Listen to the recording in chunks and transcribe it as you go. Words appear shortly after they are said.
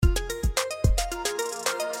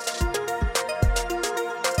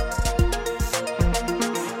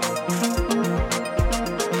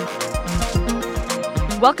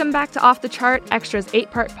Welcome back to Off the Chart, Extra's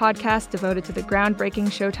 8-part podcast devoted to the groundbreaking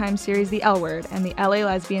Showtime series The L Word and the LA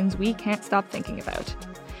lesbians we can't stop thinking about.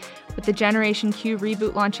 With the Generation Q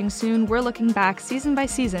reboot launching soon, we're looking back season by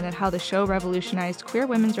season at how the show revolutionized queer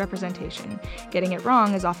women's representation, getting it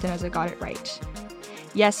wrong as often as it got it right.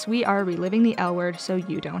 Yes, we are reliving the L Word so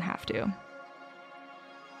you don't have to.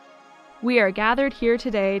 We are gathered here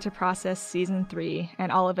today to process Season 3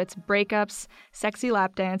 and all of its breakups, sexy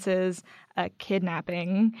lap dances, a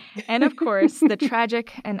kidnapping, and of course, the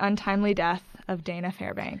tragic and untimely death of Dana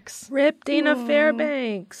Fairbanks. Rip Dana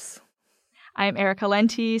Fairbanks. I'm Erica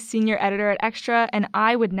Lenti, senior editor at Extra, and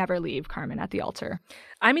I would never leave Carmen at the altar.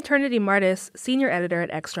 I'm Eternity Martis, senior editor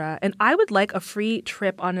at Extra, and I would like a free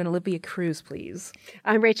trip on an Olivia cruise, please.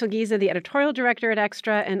 I'm Rachel Giza, the editorial director at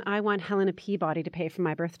Extra, and I want Helena Peabody to pay for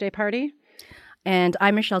my birthday party. And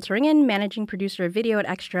I'm Michelle Turingen, managing producer of video at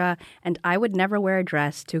Extra, and I would never wear a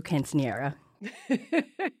dress to quinceañera.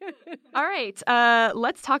 All right,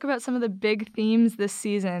 let's talk about some of the big themes this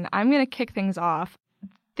season. I'm going to kick things off.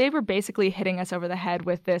 They were basically hitting us over the head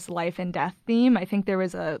with this life and death theme. I think there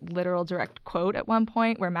was a literal direct quote at one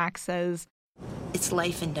point where Max says, "It's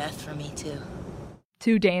life and death for me, too."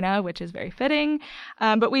 To Dana, which is very fitting.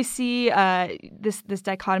 But we see this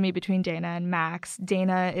dichotomy between Dana and Max.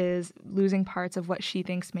 Dana is losing parts of what she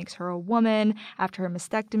thinks makes her a woman after her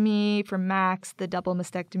mastectomy. For Max, the double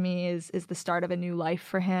mastectomy is the start of a new life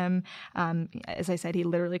for him. As I said, he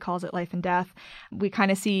literally calls it life and death. We kind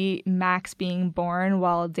of see Max being born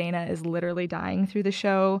while Dana is literally dying through the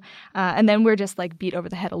show. And then we're just like beat over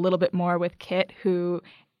the head a little bit more with Kit, who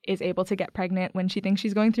is able to get pregnant when she thinks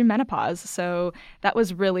she's going through menopause. So that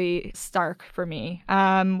was really stark for me.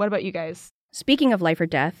 What about you guys? Speaking of life or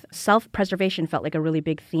death, self-preservation felt like a really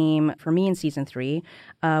big theme for me in Season 3.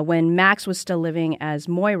 When Max was still living as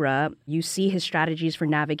Moira, you see his strategies for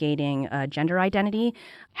navigating gender identity,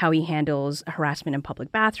 how he handles harassment in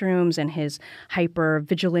public bathrooms, and his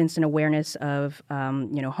hyper-vigilance and awareness of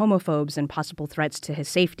homophobes and possible threats to his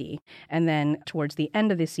safety. And then towards the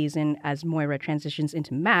end of the season, as Moira transitions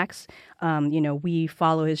into Max, we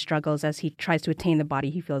follow his struggles as he tries to attain the body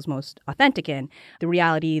he feels most authentic in. The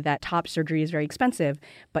reality that top surgery is very expensive,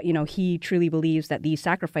 but, he truly believes that these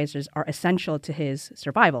sacrifices are essential to his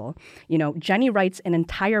survival. Jenny writes an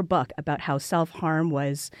entire book about how self-harm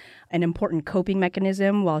was an important coping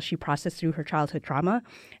mechanism while she processed through her childhood trauma.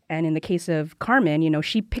 And in the case of Carmen,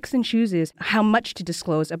 she picks and chooses how much to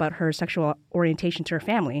disclose about her sexual orientation to her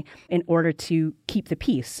family in order to keep the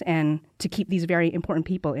peace and to keep these very important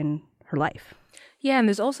people in her life. Yeah, and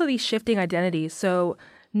there's also these shifting identities. So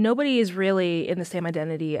nobody is really in the same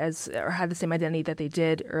identity or had the same identity that they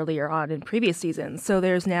did earlier on in previous seasons. So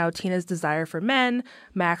there's now Tina's desire for men,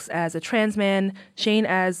 Max as a trans man, Shane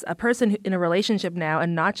as a person in a relationship now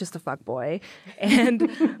and not just a fuckboy, and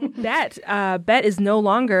Bet is no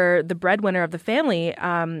longer the breadwinner of the family,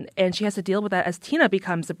 and she has to deal with that as Tina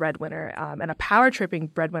becomes the breadwinner, and a power-tripping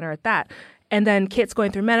breadwinner at that. And then Kit's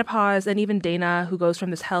going through menopause, and even Dana, who goes from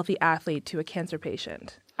this healthy athlete to a cancer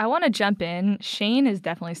patient. I want to jump in. Shane is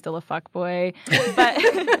definitely still a fuckboy,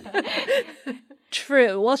 but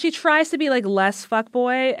True. Well, she tries to be less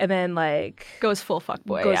fuckboy and then goes full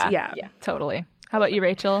fuckboy. Yeah, totally. How about you,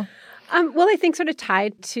 Rachel? Well, I think sort of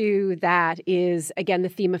tied to that is, again, the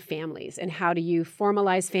theme of families and how do you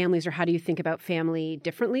formalize families or how do you think about family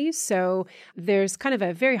differently? So there's kind of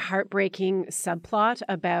a very heartbreaking subplot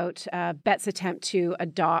about Bet's attempt to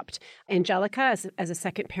adopt Angelica as a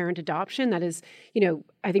second parent adoption. That is,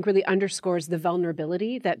 I think really underscores the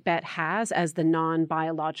vulnerability that Bet has as the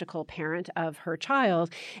non-biological parent of her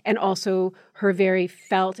child, and also her very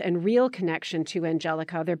felt and real connection to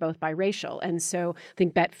Angelica. They're both biracial. And so I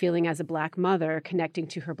think Bet feeling as a Black mother connecting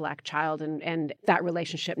to her Black child and that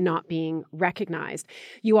relationship not being recognized.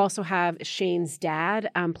 You also have Shane's dad,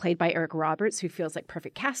 played by Eric Roberts, who feels like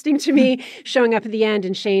perfect casting to me, showing up at the end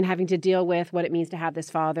and Shane having to deal with what it means to have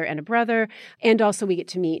this father and a brother. And also we get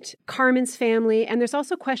to meet Carmen's family. And there's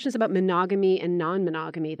also questions about monogamy and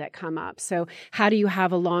non-monogamy that come up. So how do you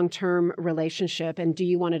have a long-term relationship, and do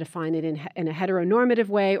you want to define it in a heteronormative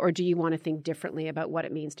way, or do you want to think differently about what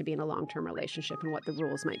it means to be in a long-term relationship and what the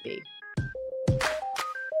rules might be?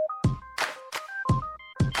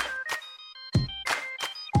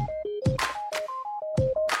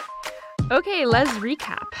 Okay, let's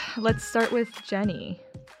recap. Let's start with Jenny.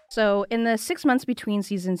 So in the 6 months between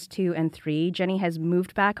seasons 2 and 3, Jenny has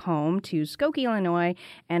moved back home to Skokie, Illinois,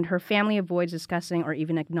 and her family avoids discussing or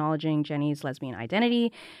even acknowledging Jenny's lesbian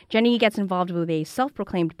identity. Jenny gets involved with a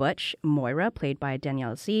self-proclaimed butch, Moira, played by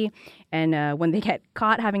Danielle C., and when they get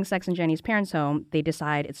caught having sex in Jenny's parents' home, they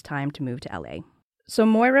decide it's time to move to LA. So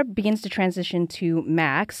Moira begins to transition to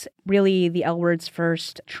Max, really the L Word's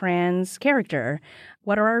first trans character.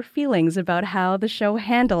 What are our feelings about how the show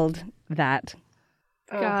handled that?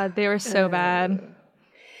 God, they were so bad.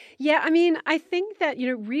 Yeah, I mean, I think that,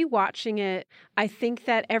 rewatching it, I think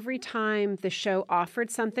that every time the show offered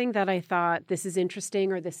something that I thought this is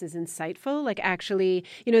interesting or this is insightful, like actually,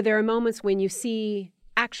 there are moments when you see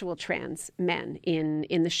actual trans men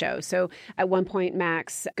in the show. So at one point,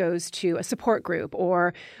 Max goes to a support group,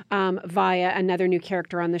 or via another new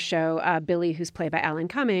character on the show, Billy, who's played by Alan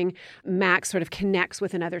Cumming, Max sort of connects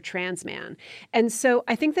with another trans man. And so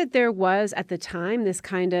I think that there was at the time this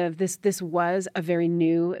kind of, this was a very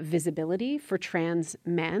new visibility for trans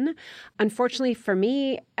men. Unfortunately for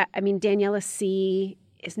me, I mean, Daniela C.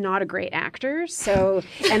 is not a great actor. So,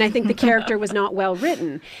 and I think the character was not well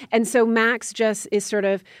written. And so Max just is sort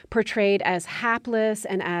of portrayed as hapless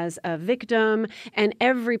and as a victim. And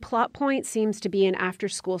every plot point seems to be an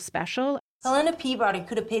after-school special. Helena Peabody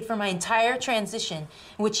could have paid for my entire transition,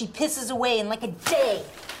 in which she pisses away in like a day.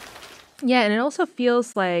 Yeah, and it also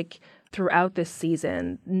feels like throughout this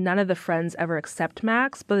season, none of the friends ever accept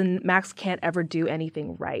Max, but then Max can't ever do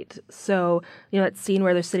anything right. So, that scene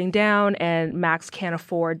where they're sitting down and Max can't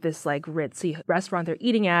afford this like ritzy restaurant they're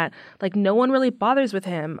eating at, like no one really bothers with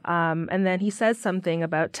him. And then he says something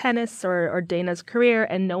about tennis or Dana's career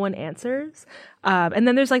and no one answers. And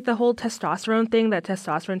then there's like the whole testosterone thing, that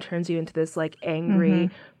testosterone turns you into this like angry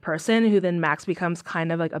person who then Max becomes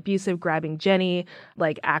kind of like abusive, grabbing Jenny,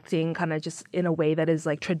 like acting kind of just in a way that is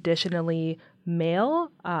like traditionally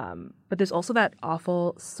male. But there's also that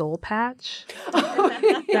awful soul patch,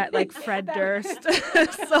 that like Fred Durst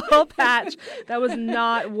soul patch that was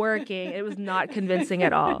not working. It was not convincing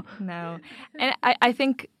at all. No. And I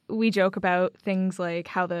think we joke about things like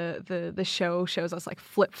how the show shows us like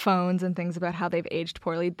flip phones and things about how they've aged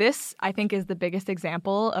poorly. This, I think, is the biggest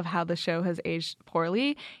example of how the show has aged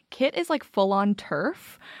poorly. Kit is like full on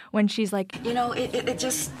TERF when she's like, it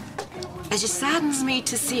just saddens me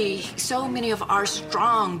to see so many of our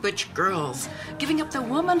strong butch girls giving up their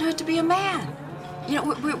womanhood to be a man.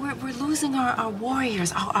 We're losing our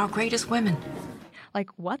warriors, our greatest women. like,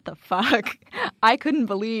 what the fuck? I couldn't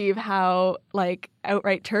believe how, like,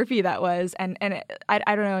 outright turfy that was. And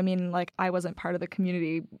I don't know. I mean, like, I wasn't part of the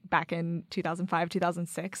community back in 2005,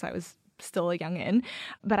 2006. I was still a youngin'.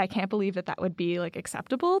 But I can't believe that would be, like,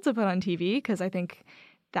 acceptable to put on TV, because I think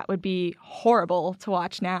that would be horrible to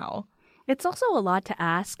watch now. It's also a lot to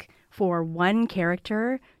ask for one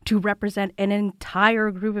character to represent an entire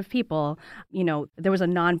group of people. You know, there was a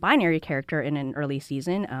non-binary character in an early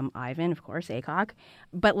season, Ivan, of course, ACOG.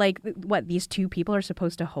 But, like, what, these two people are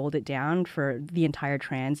supposed to hold it down for the entire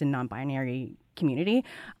trans and non-binary community?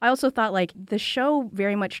 I also thought, like, the show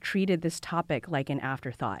very much treated this topic like an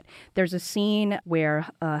afterthought. There's a scene where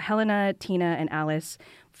Helena, Tina, and Alice,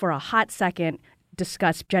 for a hot second,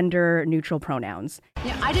 discuss gender-neutral pronouns.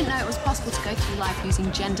 Yeah, I didn't know it was possible to go through life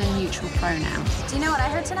using gender-neutral pronouns. Do you know what I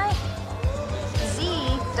heard tonight? Z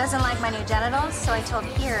doesn't like my new genitals, so I told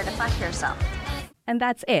Here to fuck yourself. And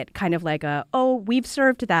that's it. Kind of like we've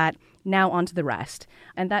served that, now on to the rest.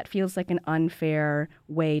 And that feels like an unfair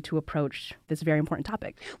way to approach this very important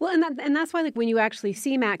topic. Well, and that's why, like, when you actually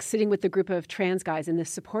see Max sitting with the group of trans guys in this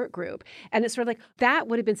support group, and it's sort of like, that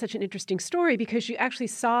would have been such an interesting story, because you actually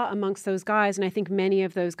saw amongst those guys, and I think many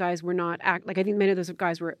of those guys were not, I think many of those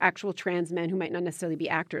guys were actual trans men who might not necessarily be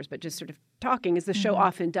actors, but just sort of talking, as the show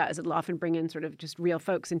often does. It'll often bring in sort of just real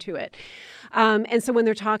folks into it. And so when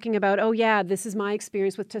they're talking about, oh yeah, this is my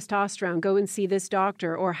experience with testosterone, go and see this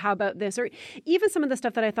doctor, or how about this, or even some of the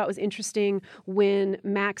stuff that I thought was interesting when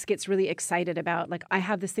Max gets really excited about, like, I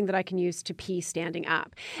have this thing that I can use to pee standing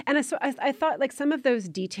up. And I thought, like, some of those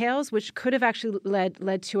details, which could have actually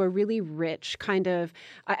led to a really rich kind of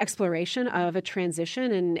exploration of a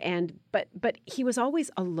transition, but he was always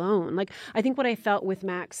alone. Like, I think what I felt with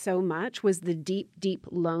Max so much was the deep, deep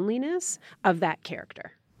loneliness of that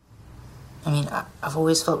character. I mean, I've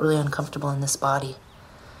always felt really uncomfortable in this body.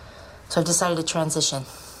 So I've decided to transition.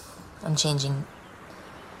 I'm changing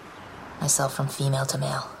myself from female to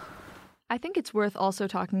male. I think it's worth also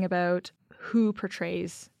talking about who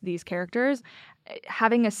portrays these characters.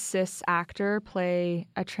 Having a cis actor play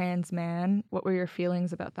a trans man, what were your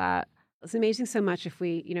feelings about that? It's amazing so much if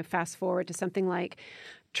we, fast forward to something like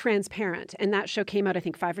Transparent. And that show came out, I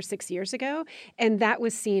think, 5 or 6 years ago. And that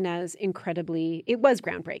was seen as it was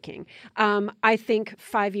groundbreaking. I think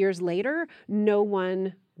 5 years later, no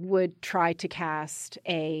one would try to cast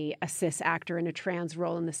a cis actor in a trans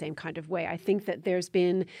role in the same kind of way. I think that there's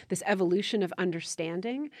been this evolution of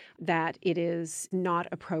understanding that it is not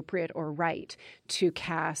appropriate or right to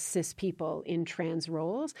cast cis people in trans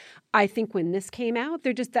roles. I think when this came out,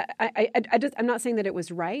 they're just that I'm not saying that it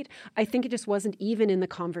was right. I think it just wasn't even in the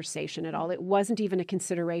conversation at all. It wasn't even a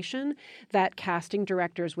consideration that casting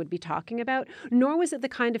directors would be talking about, nor was it the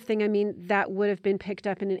kind of thing, I mean, that would have been picked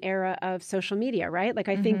up in an era of social media, right? Like,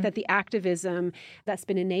 I think that the activism that's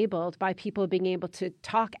been enabled by people being able to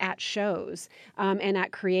talk at shows and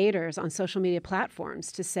at creators on social media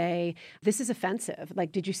platforms to say, this is offensive.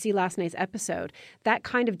 Like, did you see last night's episode? That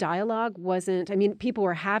kind of dialogue wasn't, I mean, people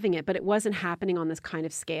were having it, but it wasn't happening on this kind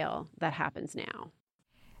of scale that happens now.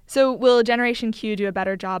 So will Generation Q do a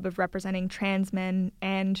better job of representing trans men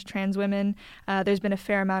and trans women? There's been a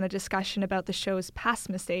fair amount of discussion about the show's past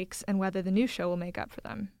mistakes and whether the new show will make up for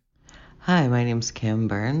them. Hi, my name's Kim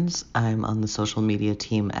Burns. I'm on the social media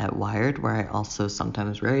team at Wired, where I also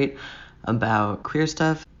sometimes write about queer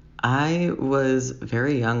stuff. I was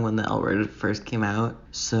very young when the L Word first came out,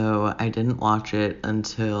 so I didn't watch it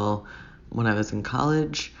until when I was in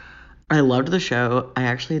college. I loved the show. I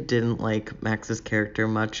actually didn't like Max's character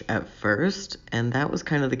much at first, and that was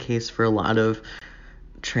kind of the case for a lot of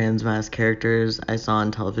trans mass characters I saw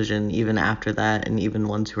on television even after that, and even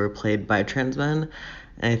ones who were played by trans men.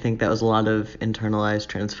 And I think that was a lot of internalized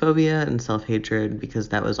transphobia and self-hatred because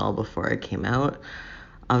that was all before it came out.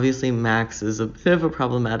 Obviously, Max is a bit of a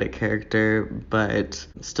problematic character, but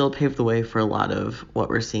still paved the way for a lot of what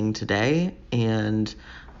we're seeing today. And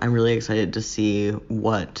I'm really excited to see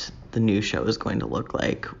what the new show is going to look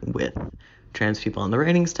like with trans people on the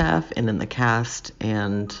writing staff and in the cast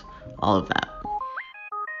and all of that.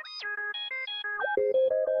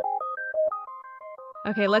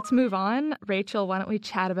 Okay, let's move on. Rachel, why don't we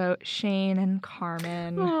chat about Shane and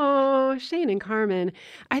Carmen? Oh, Shane and Carmen.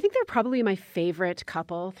 I think they're probably my favorite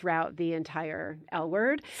couple throughout the entire L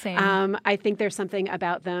Word. Same. I think there's something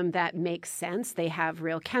about them that makes sense. They have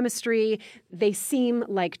real chemistry. They seem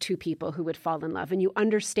like two people who would fall in love, and you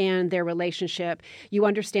understand their relationship. You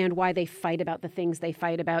understand why they fight about the things they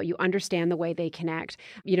fight about. You understand the way they connect.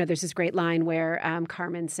 You know, there's this great line where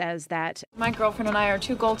Carmen says that my girlfriend and I are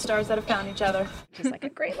two gold stars that have found each other. Just like a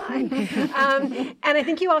great line. And I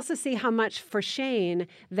think you also see how much for Shane,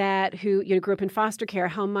 that who grew up in foster care,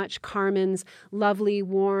 how much Carmen's lovely,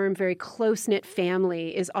 warm, very close-knit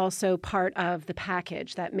family is also part of the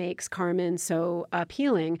package that makes Carmen so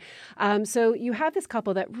appealing. So you have this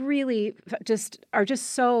couple that really are just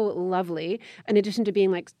so lovely, in addition to being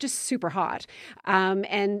like just super hot.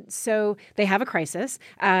 And so they have a crisis.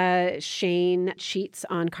 Shane cheats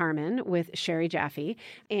on Carmen with Sherry Jaffe,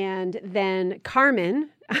 and then Carmen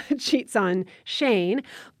cheats on Shane,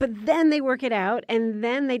 but then they work it out, and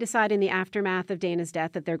then they decide in the aftermath of Dana's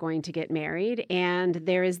death that they're going to get married, and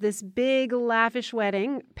there is this big, lavish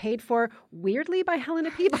wedding paid for, weirdly, by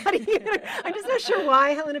Helena Peabody. I'm just not sure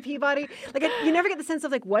why Helena Peabody. Like, you never get the sense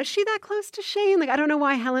of, like, was she that close to Shane? Like, I don't know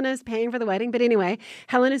why Helena is paying for the wedding, but anyway,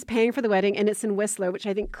 Helena's paying for the wedding, and it's in Whistler, which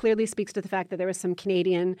I think clearly speaks to the fact that there was some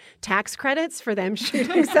Canadian tax credits for them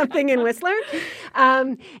shooting something in Whistler.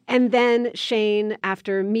 And then Shane,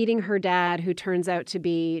 after meeting her dad, who turns out to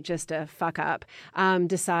be just a fuck up,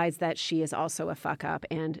 decides that she is also a fuck up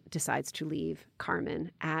and decides to leave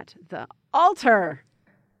Carmen at the altar.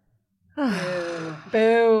 Boo.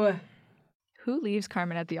 Boo. Who leaves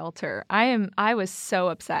Carmen at the altar? I was so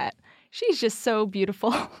upset. She's just so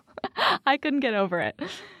beautiful. I couldn't get over it.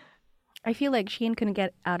 I feel like Shane couldn't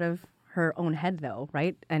get out of her own head, though,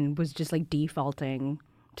 right? And was just like defaulting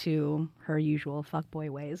to her usual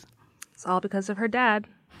fuckboy ways. It's all because of her dad.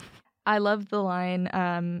 I love the line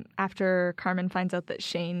after Carmen finds out that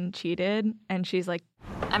Shane cheated, and she's like,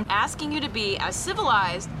 I'm asking you to be as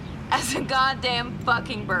civilized as a goddamn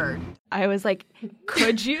fucking bird. I was like,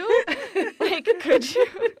 could you? Could you?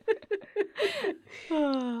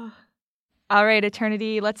 All right,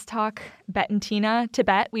 Eternity, let's talk Bet and Tina.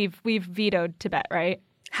 Tibet, we've vetoed Tibet, right?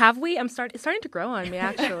 Have we? It's starting to grow on me,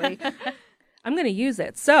 actually. I'm going to use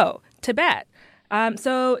it. So, Tibet.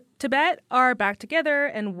 Tibet are back together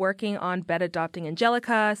and working on Bet adopting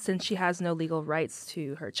Angelica since she has no legal rights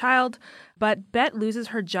to her child. But Bet loses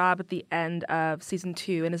her job at the end of season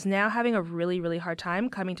 2 and is now having a really, really hard time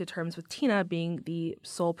coming to terms with Tina being the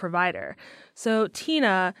sole provider. So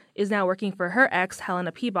Tina is now working for her ex,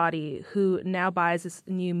 Helena Peabody, who now buys this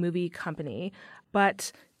new movie company.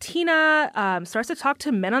 But Tina starts to talk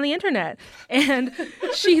to men on the internet, and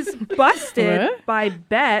she's busted by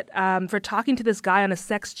Bet for talking to this guy on a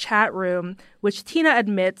sex chat room, which Tina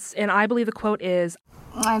admits, and I believe the quote is,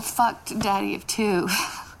 I fucked daddy of 2.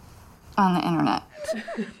 on the internet.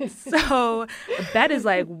 So Bette is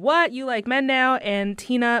like, what? You like men now? And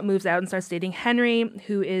Tina moves out and starts dating Henry,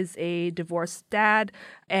 who is a divorced dad.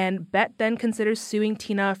 And Bette then considers suing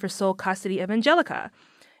Tina for sole custody of Angelica.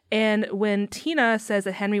 And when Tina says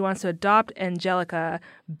that Henry wants to adopt Angelica,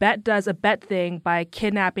 Bette does a Bette thing by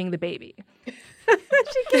kidnapping the baby.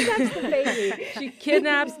 She kidnaps the baby. She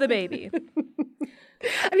kidnaps the baby.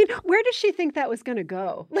 I mean, where does she think that was going to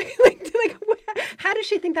go? How does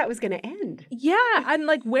she think that was going to end? Yeah, I'm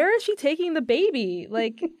like, where is she taking the baby?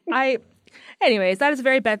 Anyways, that is a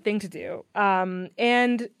very bad thing to do. And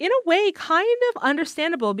in a way, kind of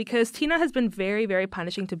understandable because Tina has been very, very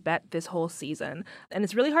punishing to Bette this whole season. And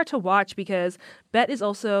it's really hard to watch because Bette is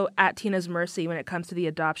also at Tina's mercy when it comes to the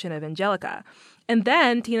adoption of Angelica. And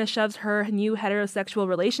then Tina shoves her new heterosexual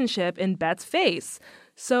relationship in Bette's face.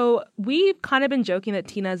 So we've kind of been joking that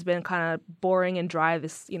Tina has been kind of boring and dry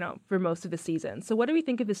this, for most of the season. So what do we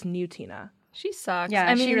think of this new Tina? She sucks.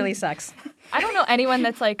 Yeah, she really sucks. I don't know anyone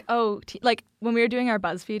that's like, like when we were doing our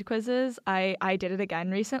BuzzFeed quizzes, I did it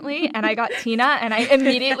again recently and I got Tina and I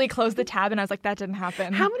immediately closed the tab and I was like, that didn't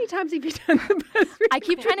happen. How many times have you done the BuzzFeed? I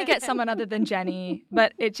keep trying to get someone other than Jenny,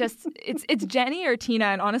 but it's Jenny or Tina,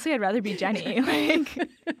 and honestly, I'd rather be Jenny.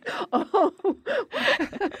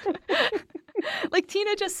 Like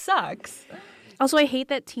Tina just sucks. Also, I hate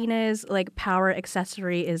that Tina's power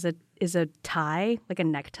accessory is a tie, like a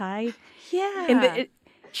necktie. Yeah. And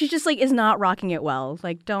she just is not rocking it well.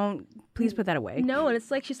 Please put that away. No, and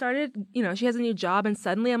it's like she started, she has a new job and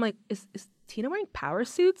suddenly I'm like, is Tina wearing power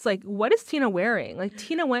suits? What is Tina wearing?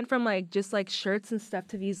 Tina went from just shirts and stuff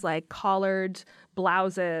to these collared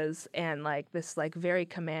blouses and this very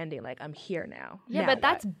commanding, I'm here now. Yeah, but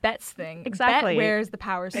that's Bette's thing. Exactly. Bette wears the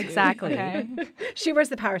power suit. Exactly. Okay? She wears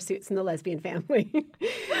the power suits in the lesbian family.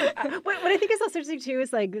 What I think is also interesting too is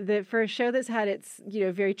for a show that's had its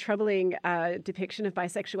very troubling depiction of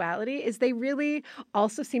bisexuality is they really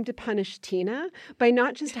also seem to punish Tina by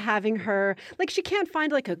not just having her she can't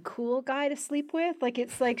find a cool guy to sleep with.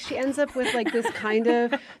 It's she ends up with this kind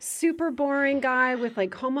of super boring guy with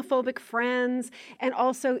homophobic friends. And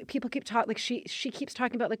also people keep talking, she keeps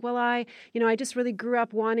talking about I just really grew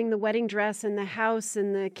up wanting the wedding dress and the house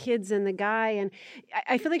and the kids and the guy. And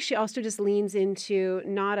I feel like she also just leans into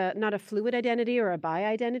not a fluid identity or a bi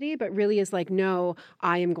identity, but really is no,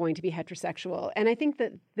 I am going to be heterosexual. And I think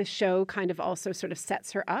that the show kind of also sort of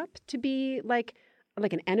sets her up to be like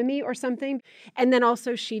an enemy or something. And then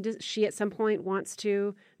also she at some point wants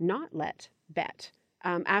to not let Bette.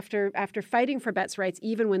 After fighting for Bette's rights,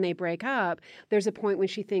 even when they break up, there's a point when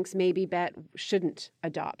she thinks maybe Bette shouldn't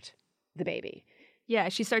adopt the baby. Yeah,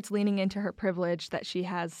 she starts leaning into her privilege that she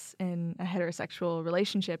has in a heterosexual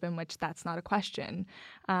relationship in which that's not a question.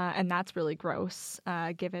 And that's really gross,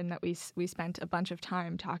 given that we spent a bunch of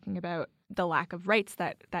time talking about the lack of rights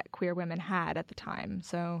that queer women had at the time.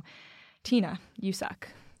 So, Tina, you suck.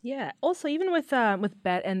 Yeah. Also, even with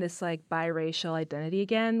Bette and this biracial identity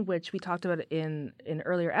again, which we talked about in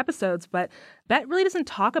earlier episodes, but Bette really doesn't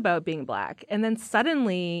talk about being Black. And then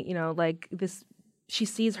suddenly, this, she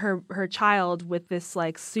sees her child with this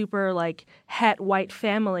super het white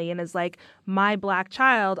family and is my Black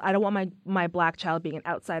child. I don't want my Black child being an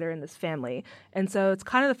outsider in this family. And so it's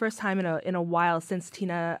kind of the first time in a while since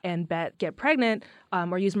Tina and Bette get pregnant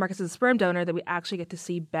or use Marcus as a sperm donor that we actually get to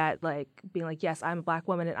see Bette being yes, I'm a Black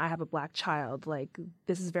woman and I have a Black child.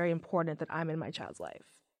 This is very important that I'm in my child's life.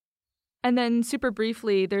 And then super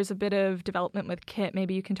briefly, there's a bit of development with Kit.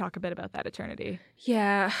 Maybe you can talk a bit about that, Eternity.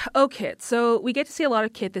 Yeah. Oh, Kit. So we get to see a lot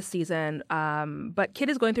of Kit this season. But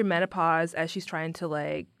Kit is going through menopause as she's trying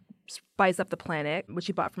to spice up the planet, which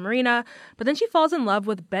she bought from Marina. But then she falls in love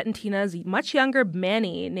with Bette and Tina's much younger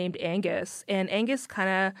Manny named Angus. And Angus kind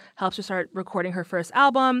of helps her start recording her first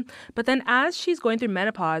album. But then as she's going through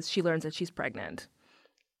menopause, she learns that she's pregnant.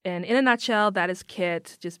 And in a nutshell, that is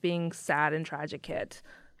Kit, just being sad and tragic Kit.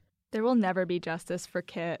 There will never be justice for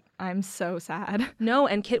Kit. I'm so sad. No,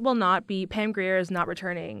 and Kit will not be, Pam Grier is not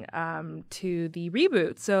returning to the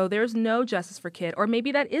reboot. So there's no justice for Kit. Or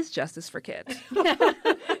maybe that is justice for Kit.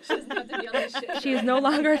 She is no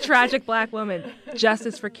longer a tragic Black woman.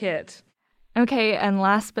 Justice for Kit. Okay, and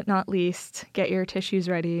last but not least, get your tissues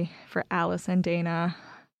ready for Alice and Dana.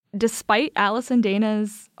 despite Alice and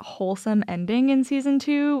Dana's wholesome ending in season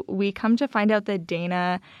 2, we come to find out that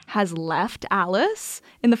Dana has left Alice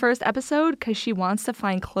in the first episode because she wants to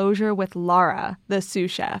find closure with Laura, the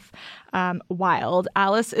sous chef. Wild.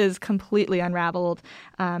 Alice is completely unraveled.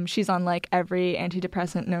 She's on like every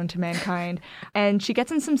antidepressant known to mankind. And she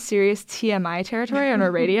gets in some serious TMI territory on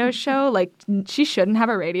her radio show. Like, she shouldn't have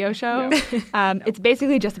a radio show. No. It's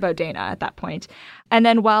basically just about Dana at that point. And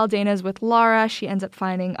then while Dana's with Laura, she ends up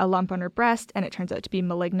finding a lump on her breast, and it turns out to be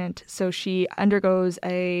malignant. So she undergoes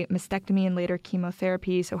a mastectomy and later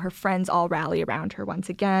chemotherapy. So her friends all rally around her once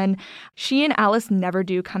again. She and Alice never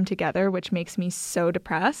do come together, which makes me so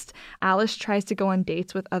depressed. Alice tries to go on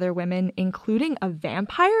dates with other women, including a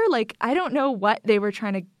vampire. Like, I don't know what they were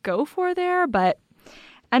trying to go for there, but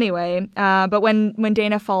anyway, but when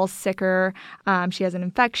Dana falls sicker, she has an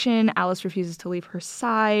infection. Alice refuses to leave her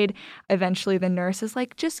side. Eventually, the nurse is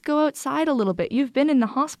like, just go outside a little bit. You've been in the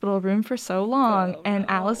hospital room for so long. Oh, and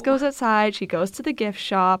no. Alice goes outside. She goes to the gift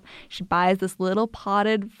shop. She buys this little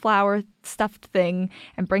potted flower stuffed thing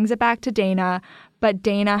and brings it back to Dana. But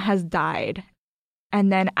Dana has died. And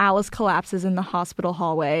then Alice collapses in the hospital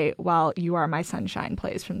hallway while You Are My Sunshine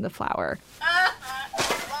plays from the flower.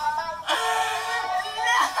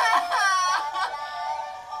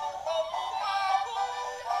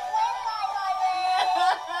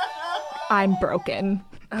 I'm broken.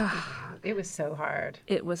 It was so hard.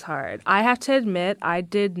 It was hard. I have to admit, I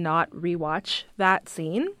did not rewatch that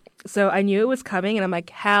scene. So I knew it was coming, and I'm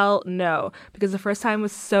like, hell no, because the first time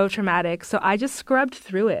was so traumatic. So I just scrubbed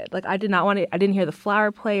through it. Like, I did not want to, I didn't hear the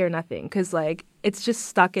flower play or nothing, because, like, it's just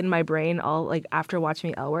stuck in my brain all, like, after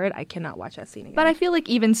watching L Word. I cannot watch that scene again. But I feel like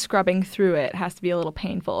even scrubbing through it has to be a little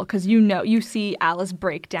painful, because you see Alice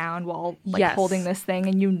break down while, like, yes, holding this thing,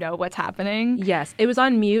 and you know what's happening. Yes, it was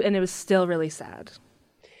on mute, and it was still really sad.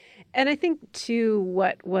 And I think, too,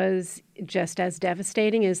 what was just as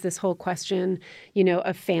devastating is this whole question,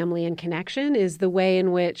 of family and connection, is the way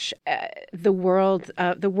in which the world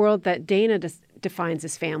that Dana defines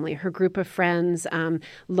as family, her group of friends,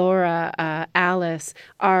 Laura, Alice,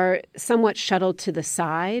 are somewhat shuttled to the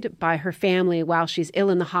side by her family while she's ill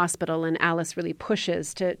in the hospital, and Alice really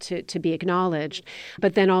pushes to be acknowledged.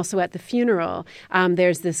 But then also at the funeral,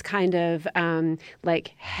 there's this kind of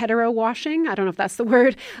like hetero washing, I don't know if that's the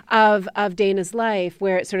word, of Dana's life,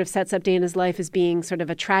 where it sort of sets up Dana's life as being sort of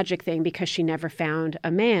a tragic thing because she never found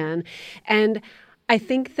a man. And I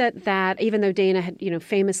think that even though Dana had,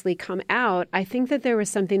 famously come out, I think that there was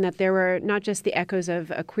something that there were not just the echoes of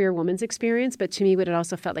a queer woman's experience, but to me, what it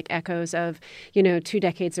also felt like echoes of, 2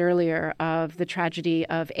 decades earlier of the tragedy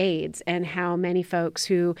of AIDS, and how many folks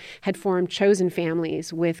who had formed chosen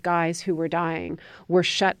families with guys who were dying were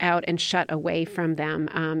shut out and shut away from them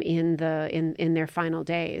in their final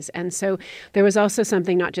days. And so there was also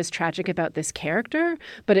something not just tragic about this character,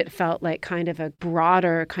 but it felt like kind of a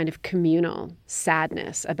broader kind of communal sadness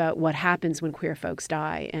about what happens when queer folks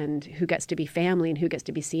die, and who gets to be family and who gets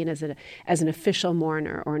to be seen as an official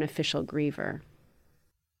mourner or an official griever.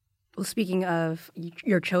 Well, speaking of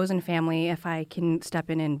your chosen family, if I can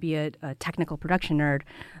step in and be a technical production nerd,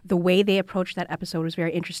 the way they approached that episode was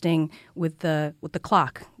very interesting with the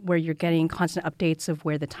clock, where you're getting constant updates of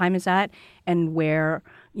where the time is at and where,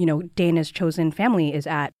 Dana's chosen family is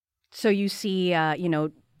at. So you see,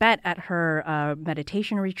 Bet at her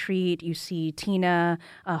meditation retreat. You see Tina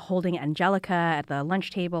holding Angelica at the lunch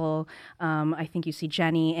table. I think you see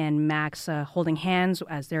Jenny and Max holding hands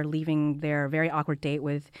as they're leaving their very awkward date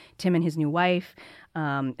with Tim and his new wife.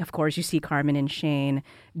 Of course, you see Carmen and Shane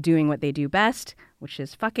doing what they do best, which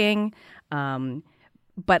is fucking.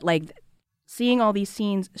 But like seeing all these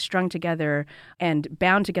scenes strung together and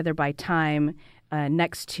bound together by time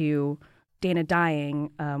next to Dana dying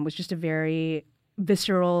was just a very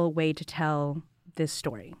visceral way to tell this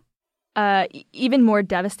story. Even more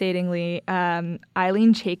devastatingly,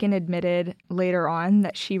 Eileen Chaikin admitted later on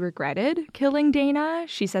that she regretted killing Dana.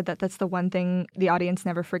 She said that that's the one thing the audience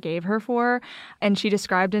never forgave her for. And she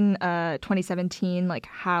described in 2017 like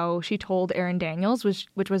how she told Erin Daniels,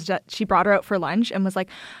 which was that she brought her out for lunch and was like,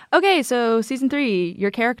 okay, so season 3,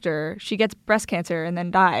 your character, she gets breast cancer and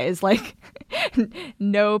then dies. Like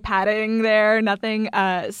no padding there, nothing.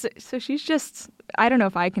 So she's just, I don't know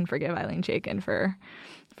if I can forgive Eileen Chaikin for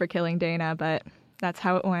killing Dana, but that's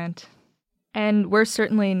how it went. And we're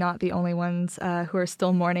certainly not the only ones who are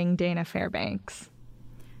still mourning Dana Fairbanks.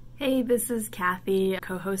 Hey, this is Kathy,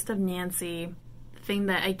 co-host of Nancy. The thing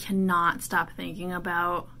that I cannot stop thinking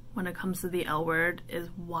about when it comes to the L Word is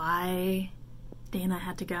why Dana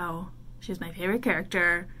had to go. She's my favorite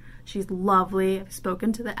character. She's lovely. I've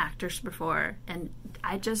spoken to the actors before, and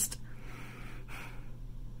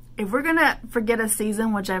if we're gonna forget a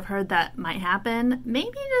season, which I've heard that might happen,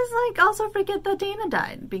 maybe just like also forget that Dana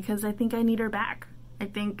died, because I think I need her back. I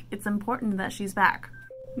think it's important that she's back.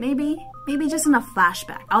 Maybe just in a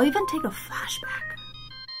flashback. I'll even take a flashback.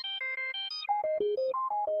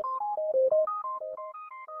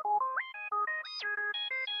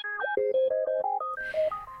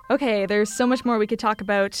 Okay, there's so much more we could talk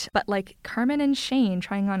about, but like Carmen and Shane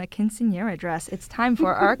trying on a quinceañera dress, it's time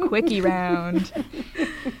for our quickie round.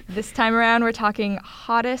 This time around, we're talking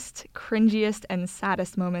hottest, cringiest, and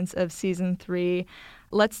saddest moments of season 3.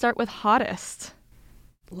 Let's start with hottest.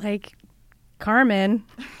 Like Carmen,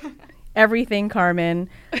 everything Carmen.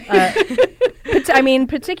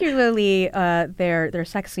 Particularly their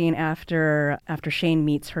sex scene after Shane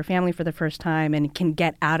meets her family for the first time and can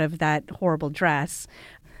get out of that horrible dress.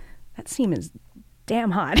 That scene is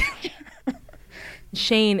damn hot.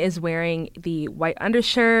 Shane is wearing the white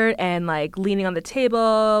undershirt and like leaning on the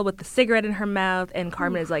table with the cigarette in her mouth, and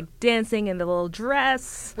Carmen is like dancing in the little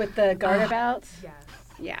dress with the garter belt. Yes.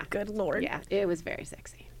 Yeah. Good Lord. Yeah, it was very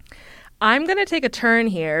sexy. I'm going to take a turn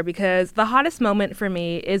here because the hottest moment for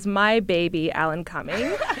me is my baby, Alan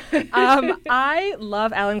Cumming. I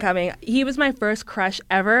love Alan Cumming. He was my first crush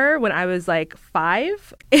ever when I was like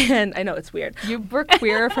 5. And I know it's weird. You were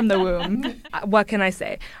queer from the womb. What can I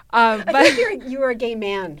say? I think you were a gay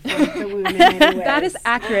man from the womb in many ways. That is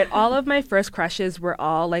accurate. All of my first crushes were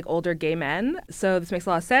all like older gay men. So this makes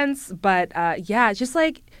a lot of sense. But yeah, just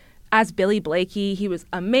like as Billy Blakey, he was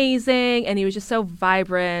amazing, and he was just so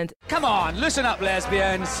vibrant. Come on, listen up,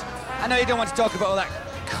 lesbians. I know you don't want to talk about all that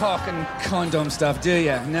cock and condom stuff, do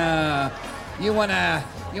you? No. You wanna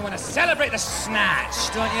celebrate the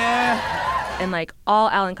snatch, don't you? And like all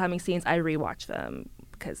Alan Cumming scenes, I rewatch them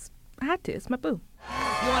because I had to. It's my boo.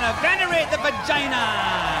 You wanna venerate the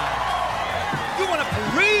vagina. You wanna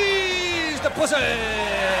praise the pussy.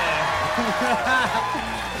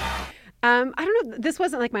 I don't know. This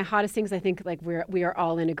wasn't like my hottest things. I think like we are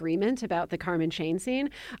all in agreement about the Carmen Shane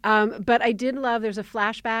scene. But I did love. There's a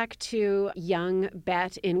flashback to young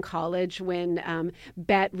Bet in college when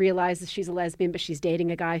Bet realizes she's a lesbian, but she's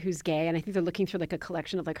dating a guy who's gay. And I think they're looking through like a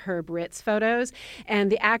collection of like Herb Ritts photos.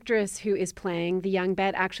 And the actress who is playing the young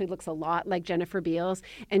Bet actually looks a lot like Jennifer Beals,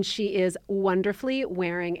 and she is wonderfully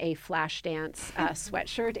wearing a Flashdance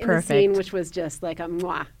sweatshirt in the scene, which was just like a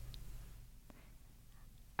mwah.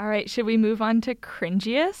 All right, should we move on to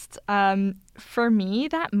cringiest? For me,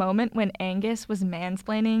 that moment when Angus was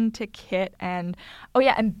mansplaining to Kit and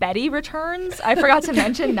Betty returns. I forgot to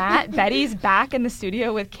mention that. Betty's back in the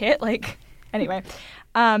studio with Kit. Like, anyway.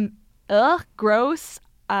 Gross.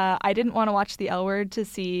 I didn't want to watch The L Word to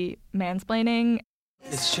see mansplaining.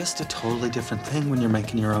 It's just a totally different thing when you're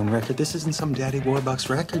making your own record. This isn't some Daddy Warbucks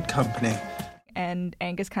record company. And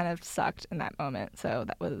Angus kind of sucked in that moment, so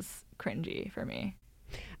that was cringy for me.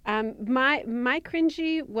 My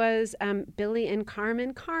cringy was Billy and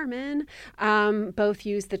Carmen. Both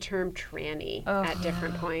used the term tranny at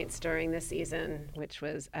different points during the season, which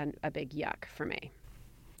was a big yuck for me.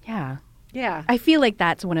 Yeah. Yeah. I feel like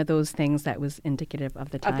that's one of those things that was indicative of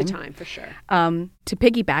the time. Of the time, for sure. To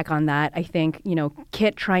piggyback on that, I think,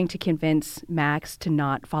 Kit trying to convince Max to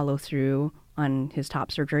not follow through on his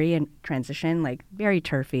top surgery and transition, like very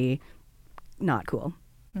turfy, not cool.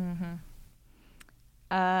 Mm-hmm.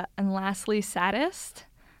 And lastly, saddest.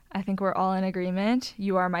 I think we're all in agreement.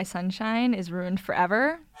 You Are My Sunshine is ruined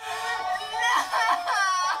forever.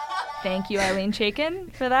 Thank you, Eileen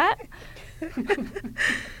Chaikin, for that.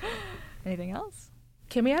 Anything else?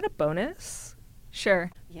 Can we add a bonus?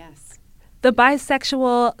 Sure. Yes. The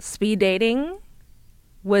bisexual speed dating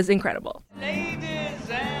was incredible. Ladies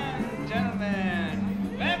and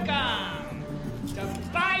gentlemen, welcome to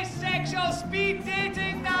Bisexual Speed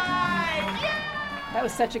Dating Night! Yeah! That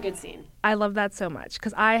was such a good scene. I love that so much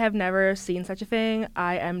because I have never seen such a thing.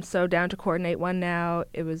 I am so down to coordinate one now.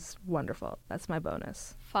 It was wonderful. That's my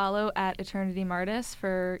bonus. Follow at Eternity Martis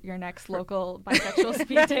for your next local bisexual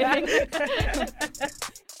speed dating.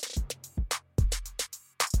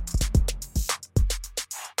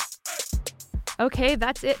 Okay,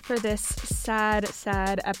 that's it for this sad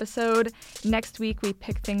episode. Next week, we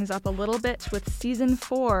pick things up a little bit with Season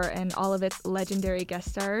 4 and all of its legendary guest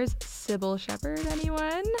stars. Sybil Shepherd,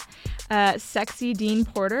 anyone? Sexy Dean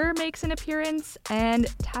Porter makes an appearance, and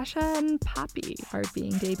Tasha and Poppy are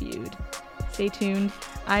being debuted. Stay tuned.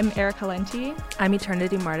 I'm Erica Lenti. I'm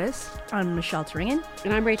Eternity Martis. I'm Michelle Turingen.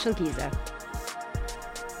 And I'm Rachel Giza.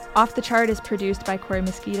 Off the Chart is produced by Corey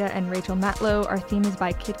Mosqueda and Rachel Matlow. Our theme is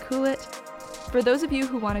by Kid Coolit. For those of you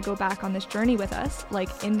who want to go back on this journey with us,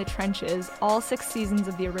 like In the Trenches, all 6 seasons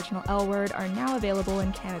of the original L Word are now available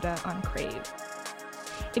in Canada on Crave.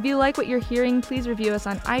 If you like what you're hearing, please review us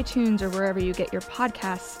on iTunes or wherever you get your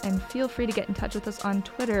podcasts, and feel free to get in touch with us on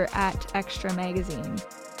Twitter at Extra Magazine.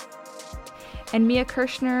 And Mia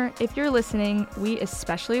Kirshner, if you're listening, we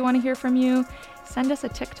especially want to hear from you. Send us a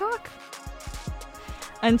TikTok.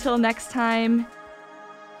 Until next time,